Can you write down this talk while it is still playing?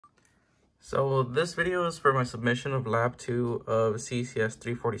So this video is for my submission of Lab 2 of CECS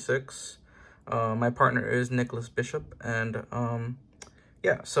 346. My partner is Nicholas Bishop, and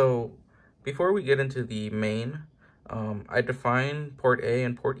yeah, so before we get into the main, I define port A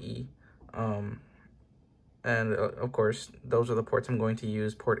and port E, and of course, those are the ports I'm going to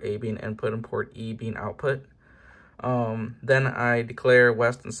use, port A being input and port E being output. Then I declare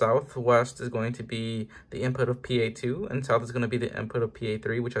west and south. West is going to be the input of PA2, and south is going to be the input of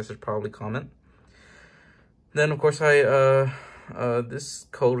PA3, which I should probably comment. Then, of course, this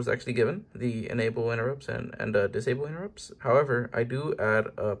code was actually given, the enable interrupts and disable interrupts. However, I do add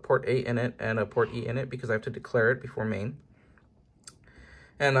a port A in it and a port E in it because I have to declare it before main.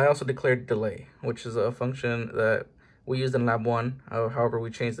 And I also declared delay, which is a function that we used in Lab 1. However, we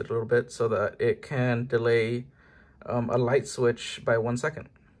changed it a little bit so that it can delay a light switch by 1 second.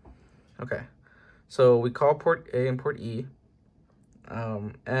 Okay, so we call port A and port E,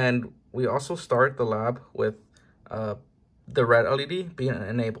 and we also start the lab with the red LED being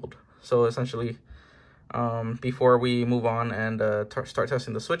enabled. So essentially, before we move on and start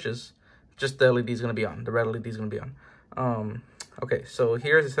testing the switches, just the LED is going to be on. The red LED is going to be on. Okay, so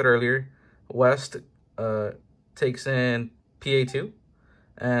here, as I said earlier, west takes in PA2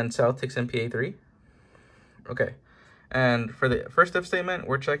 and south takes in PA3. Okay. And for the first if statement,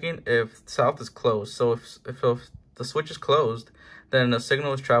 we're checking if south is closed. So if the switch is closed, then the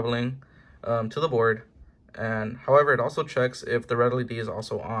signal is traveling to the board. And however, it also checks if the red LED is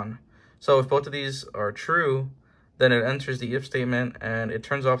also on. So if both of these are true, then it enters the if statement and it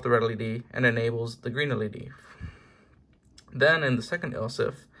turns off the red LED and enables the green LED. Then in the second else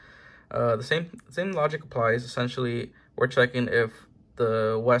if, the same logic applies. Essentially, we're checking if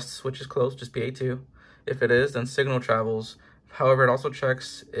the west switch is closed, just PA2. If it is, then signal travels. However, it also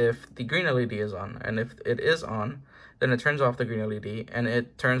checks if the green LED is on. And if it is on, then it turns off the green LED and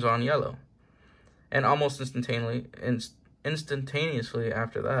it turns on yellow. And almost instantaneously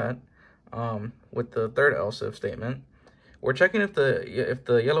after that, with the third else if statement, we're checking if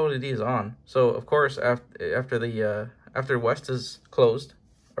the yellow LED is on. So of course, after west is closed,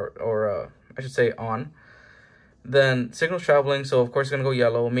 or I should say on, then signal's traveling. So of course it's gonna go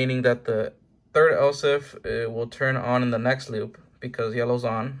yellow, meaning that the third else if it will turn on in the next loop because yellow's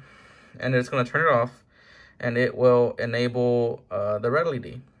on, and it's going to turn it off, and it will enable the red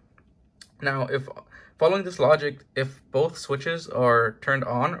LED. Now, if following this logic, if both switches are turned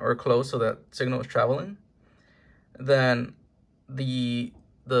on or closed so that signal is traveling, then the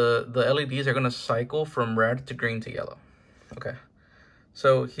LEDs are going to cycle from red to green to yellow. Okay,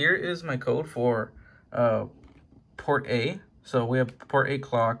 so here is my code for port A. So we have port A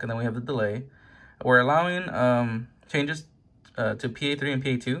clock, and then we have the delay. We're allowing changes to PA3 and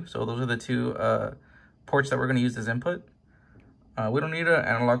PA2. So those are the two ports that we're going to use as input. We don't need an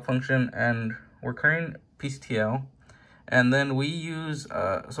analog function, and we're carrying PCTL. And then we use,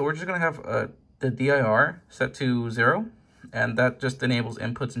 so we're just going to have the DIR set to 0, and that just enables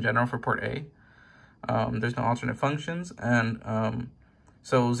inputs in general for port A. There's no alternate functions. And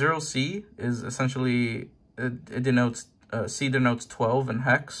so 0C is essentially, it denotes, C denotes 12 in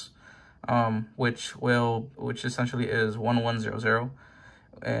hex, which essentially is 1100.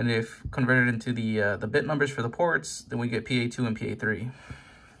 And if converted into the bit numbers for the ports, then we get PA2 and PA3.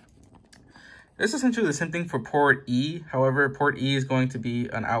 This is essentially the same thing for port E. However, port E is going to be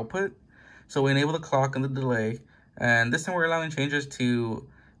an output. So we enable the clock and the delay. And this time we're allowing changes to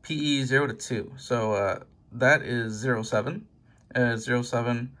PE 0 to 2. So that is 07.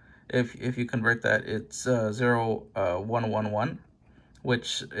 07. If you convert that, it's 0111,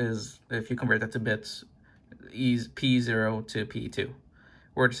 which is, if you convert that to bits, is P0 to P2.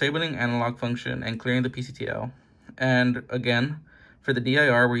 We're disabling analog function and clearing the PCTL. And again, for the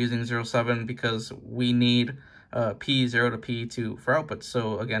DIR, we're using 07 because we need P0 to P2 for output.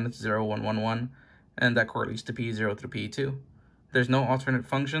 So again, it's 0111, and that correlates to P0 through P2. There's no alternate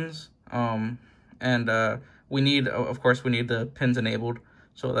functions. We need, of course, we need the pins enabled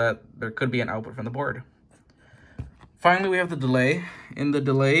so that there could be an output from the board. Finally, we have the delay. In the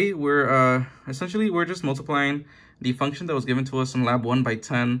delay, we're just multiplying the function that was given to us in Lab 1 by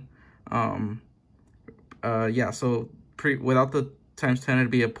 10. Yeah, so without the times 10, it'd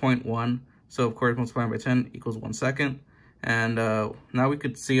be a 0.1. So of course, multiplying by 10 equals 1 second. And now we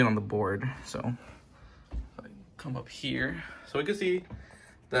could see it on the board. So if I come up here, so we can see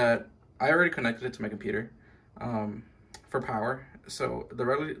that I already connected it to my computer for power. So the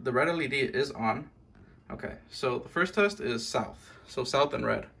red LED is on. Okay, so the first test is south. So south and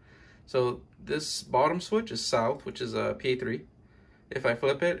red. So this bottom switch is south, which is PA3. If I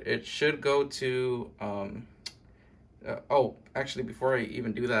flip it, it should go to, oh, actually, before I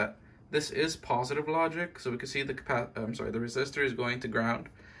even do that, this is positive logic, so we can see the resistor is going to ground.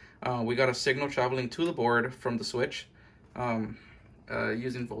 We got a signal traveling to the board from the switch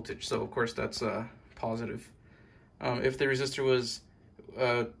using voltage, so of course that's positive. If the resistor was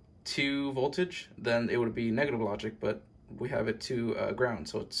 2 voltage, then it would be negative logic, but we have it to ground,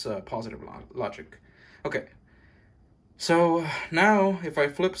 so it's positive logic. Okay, so now if I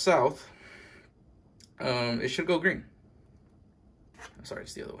flip south, it should go green. Sorry,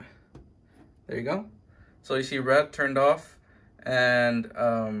 it's the other way. There you go. So you see red turned off and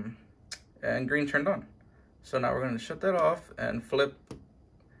green turned on. So now we're going to shut that off and flip.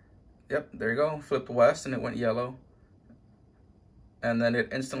 Yep, there you go. Flipped west and it went yellow. And then it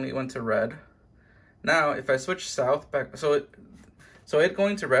instantly went to red. Now if I switch south back, so it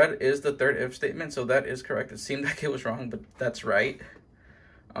going to red is the third if statement, so that is correct. It seemed like it was wrong, but that's right.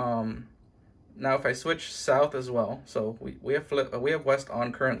 Now if I switch south as well, so we have west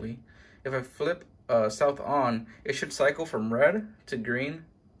on currently. If I flip south on, it should cycle from red to green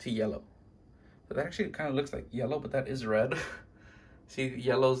to yellow. So that actually kind of looks like yellow, but that is red. See,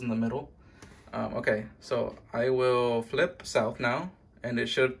 yellow's in the middle. Okay, so I will flip south now, and it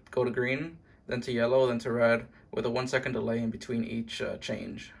should go to green, then to yellow, then to red, with a 1 second delay in between each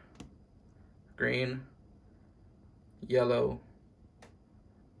change. Green, yellow,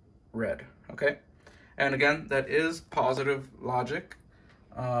 red. Okay, and again, that is positive logic.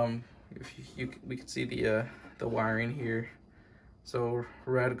 We can see the wiring here. So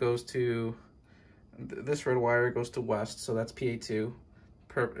red goes to this red wire goes to west, so that's PA2.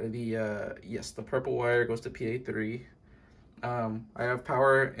 The purple wire goes to PA3. I have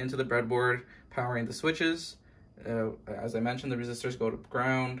power into the breadboard, powering the switches. As I mentioned, the resistors go to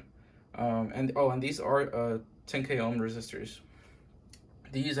ground. And these are 10K ohm resistors.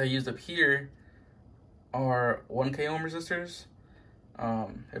 These I used up here are 1K ohm resistors.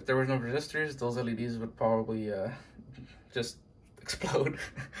 If there was no resistors, those LEDs would probably just explode.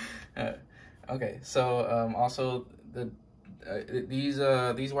 Okay, so also these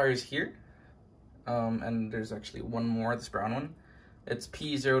wires here, and there's actually one more, this brown one. It's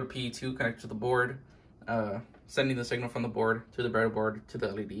P0 to P2 connected to the board, sending the signal from the board to the breadboard to the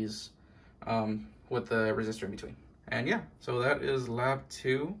LEDs, with the resistor in between. And yeah, so that is lab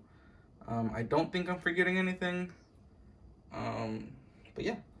 2. I don't think I'm forgetting anything. But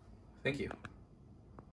yeah, thank you.